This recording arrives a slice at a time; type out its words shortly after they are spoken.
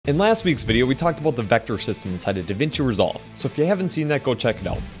In last week's video, we talked about the vector system inside of Davinci Resolve, so if you haven't seen that, go check it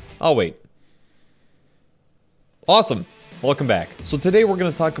out. Oh wait. Awesome! Welcome back. So today we're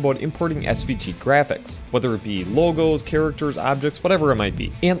going to talk about importing SVG graphics, whether it be logos, characters, objects, whatever it might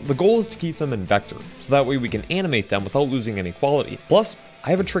be. And the goal is to keep them in vector, so that way we can animate them without losing any quality. Plus, I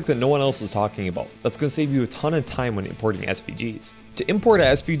have a trick that no one else is talking about that's going to save you a ton of time when importing SVGs. To import a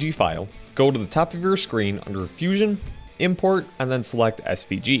SVG file, go to the top of your screen under Fusion, Import, and then select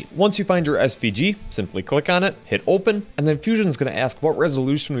SVG. Once you find your SVG, simply click on it, hit open, and then Fusion is going to ask what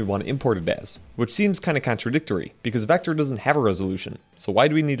resolution we want to import it as, which seems kind of contradictory because vector doesn't have a resolution, so why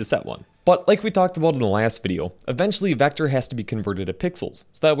do we need to set one? But like we talked about in the last video, eventually vector has to be converted to pixels,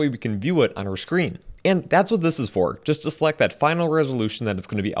 so that way we can view it on our screen. And that's what this is for, just to select that final resolution that it's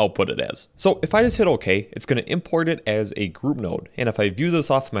going to be outputted as. So if I just hit OK, it's going to import it as a group node. And if I view this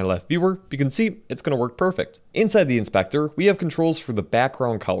off my left viewer, you can see it's going to work perfect. Inside the inspector, we have controls for the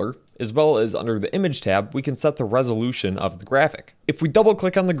background color, as well as under the image tab, we can set the resolution of the graphic. If we double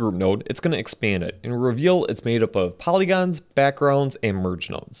click on the group node, it's going to expand it and reveal it's made up of polygons, backgrounds, and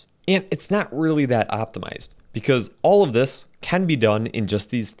merge nodes. And it's not really that optimized, because all of this can be done in just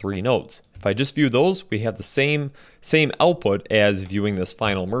these three nodes. If I just view those, we have the same output as viewing this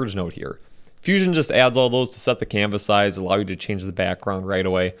final merge node here. Fusion just adds all those to set the canvas size, allow you to change the background right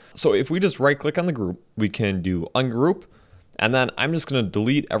away. So if we just right click on the group, we can do ungroup, and then I'm just going to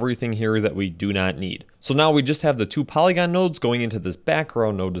delete everything here that we do not need. So now we just have the two polygon nodes going into this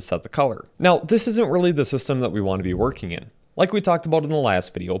background node to set the color. Now, this isn't really the system that we want to be working in. Like we talked about in the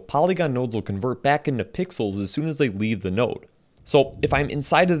last video, polygon nodes will convert back into pixels as soon as they leave the node. So if I'm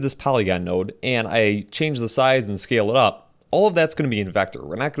inside of this polygon node and I change the size and scale it up, all of that's going to be in vector.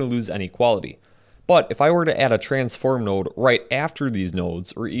 We're not going to lose any quality. But if I were to add a transform node right after these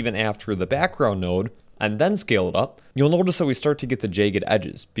nodes, or even after the background node, and then scale it up, you'll notice that we start to get the jagged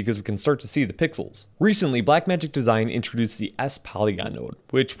edges because we can start to see the pixels. Recently, Blackmagic Design introduced the S Polygon node,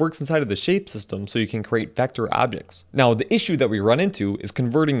 which works inside of the shape system so you can create vector objects. Now, the issue that we run into is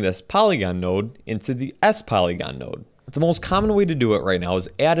converting this polygon node into the S Polygon node. The most common way to do it right now is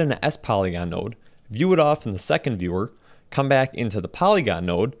add in an S Polygon node, view it off in the second viewer, come back into the polygon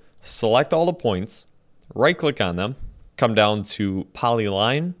node, select all the points, right click on them, come down to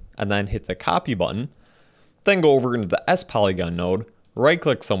polyline, and then hit the copy button. Then go over into the S Polygon node, right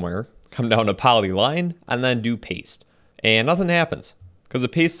click somewhere, come down to polyline, and then do paste. And nothing happens because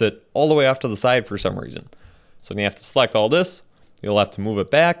it pastes it all the way off to the side for some reason. So you have to select all this, you'll have to move it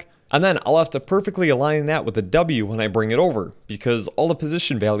back, and then I'll have to perfectly align that with the W when I bring it over because all the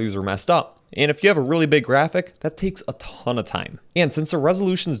position values are messed up. And if you have a really big graphic, that takes a ton of time. And since the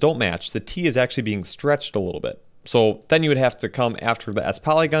resolutions don't match, the T is actually being stretched a little bit. So then you would have to come after the S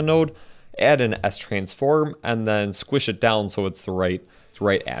Polygon node, add an S transform, and then squish it down so it's the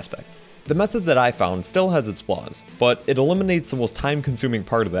right aspect. The method that I found still has its flaws, but it eliminates the most time-consuming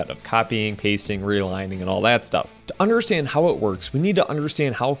part of that, of copying, pasting, realigning, and all that stuff. To understand how it works, we need to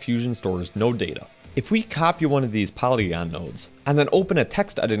understand how Fusion stores node data. If we copy one of these polygon nodes, and then open a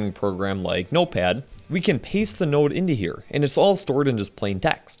text editing program like Notepad, we can paste the node into here, and it's all stored in just plain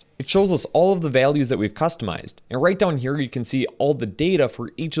text. It shows us all of the values that we've customized, and right down here you can see all the data for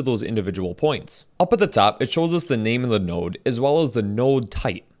each of those individual points. Up at the top, it shows us the name of the node, as well as the node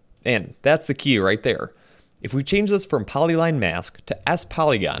type. And that's the key right there. If we change this from polyline mask to S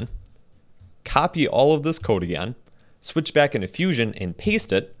Polygon, copy all of this code again, switch back into Fusion and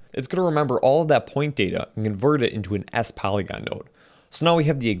paste it, it's going to remember all of that point data and convert it into an S Polygon node. So now we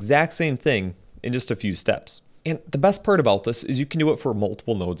have the exact same thing in just a few steps. And the best part about this is you can do it for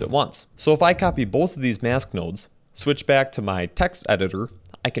multiple nodes at once. So if I copy both of these mask nodes, switch back to my text editor,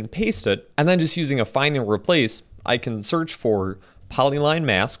 I can paste it, and then just using a find and replace, I can search for polyline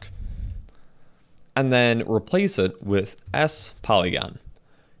mask, and then replace it with S Polygon.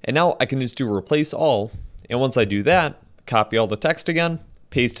 And now I can just do replace all, and once I do that, copy all the text again,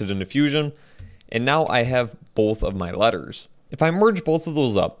 paste it into Fusion, and now I have both of my letters. If I merge both of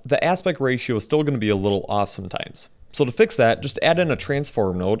those up, the aspect ratio is still going to be a little off sometimes. So to fix that, just add in a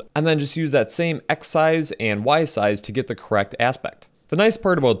transform node, and then just use that same X size and Y size to get the correct aspect. The nice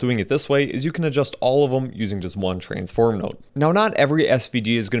part about doing it this way is you can adjust all of them using just one transform node. Now, not every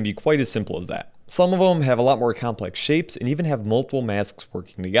SVG is going to be quite as simple as that. Some of them have a lot more complex shapes and even have multiple masks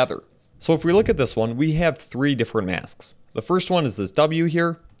working together. So if we look at this one, we have three different masks. The first one is this W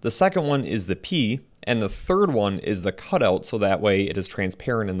here, the second one is the P, and the third one is the cutout, so that way it is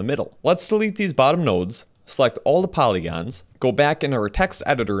transparent in the middle. Let's delete these bottom nodes, select all the polygons, go back into our text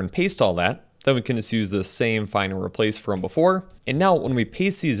editor and paste all that, Then we can just use the same find and replace from before. And now when we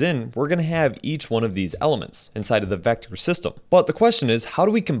paste these in, we're gonna have each one of these elements inside of the vector system. But the question is, how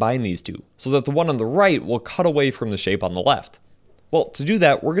do we combine these two so that the one on the right will cut away from the shape on the left? Well, to do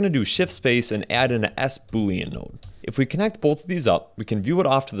that, we're gonna do shift space and add in an S Boolean node. If we connect both of these up, we can view it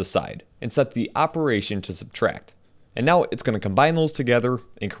off to the side and set the operation to subtract. And now it's gonna combine those together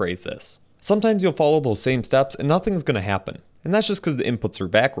and create this. Sometimes you'll follow those same steps and nothing's gonna happen. And that's just because the inputs are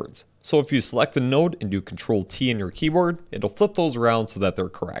backwards. So if you select the node and do Control T in your keyboard, it'll flip those around so that they're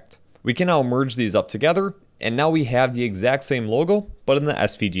correct. We can now merge these up together, and now we have the exact same logo, but in the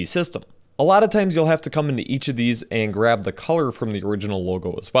SVG system. A lot of times you'll have to come into each of these and grab the color from the original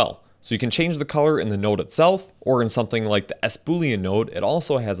logo as well. So you can change the color in the node itself, or in something like the S Boolean node, it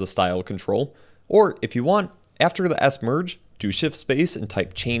also has a style control. Or if you want, after the S merge, do shift space and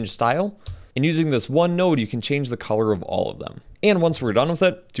type change style. And using this one node, you can change the color of all of them. And once we're done with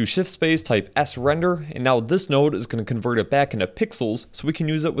it, do shift space, type S render, and now this node is going to convert it back into pixels so we can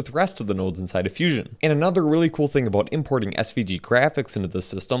use it with the rest of the nodes inside of Fusion. And another really cool thing about importing SVG graphics into this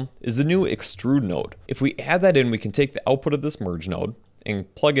system is the new extrude node. If we add that in, we can take the output of this merge node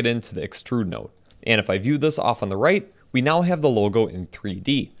and plug it into the extrude node. And if I view this off on the right, we now have the logo in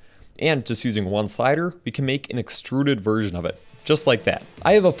 3D. And just using one slider, we can make an extruded version of it. Just like that.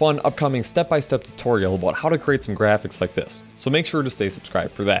 I have a fun upcoming step-by-step tutorial about how to create some graphics like this, so make sure to stay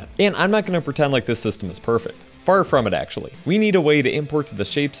subscribed for that. And I'm not going to pretend like this system is perfect. Far from it actually. We need a way to import to the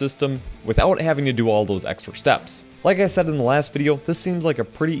shape system without having to do all those extra steps. Like I said in the last video, this seems like a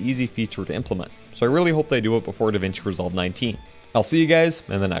pretty easy feature to implement, so I really hope they do it before Davinci Resolve 19. I'll see you guys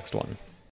in the next one.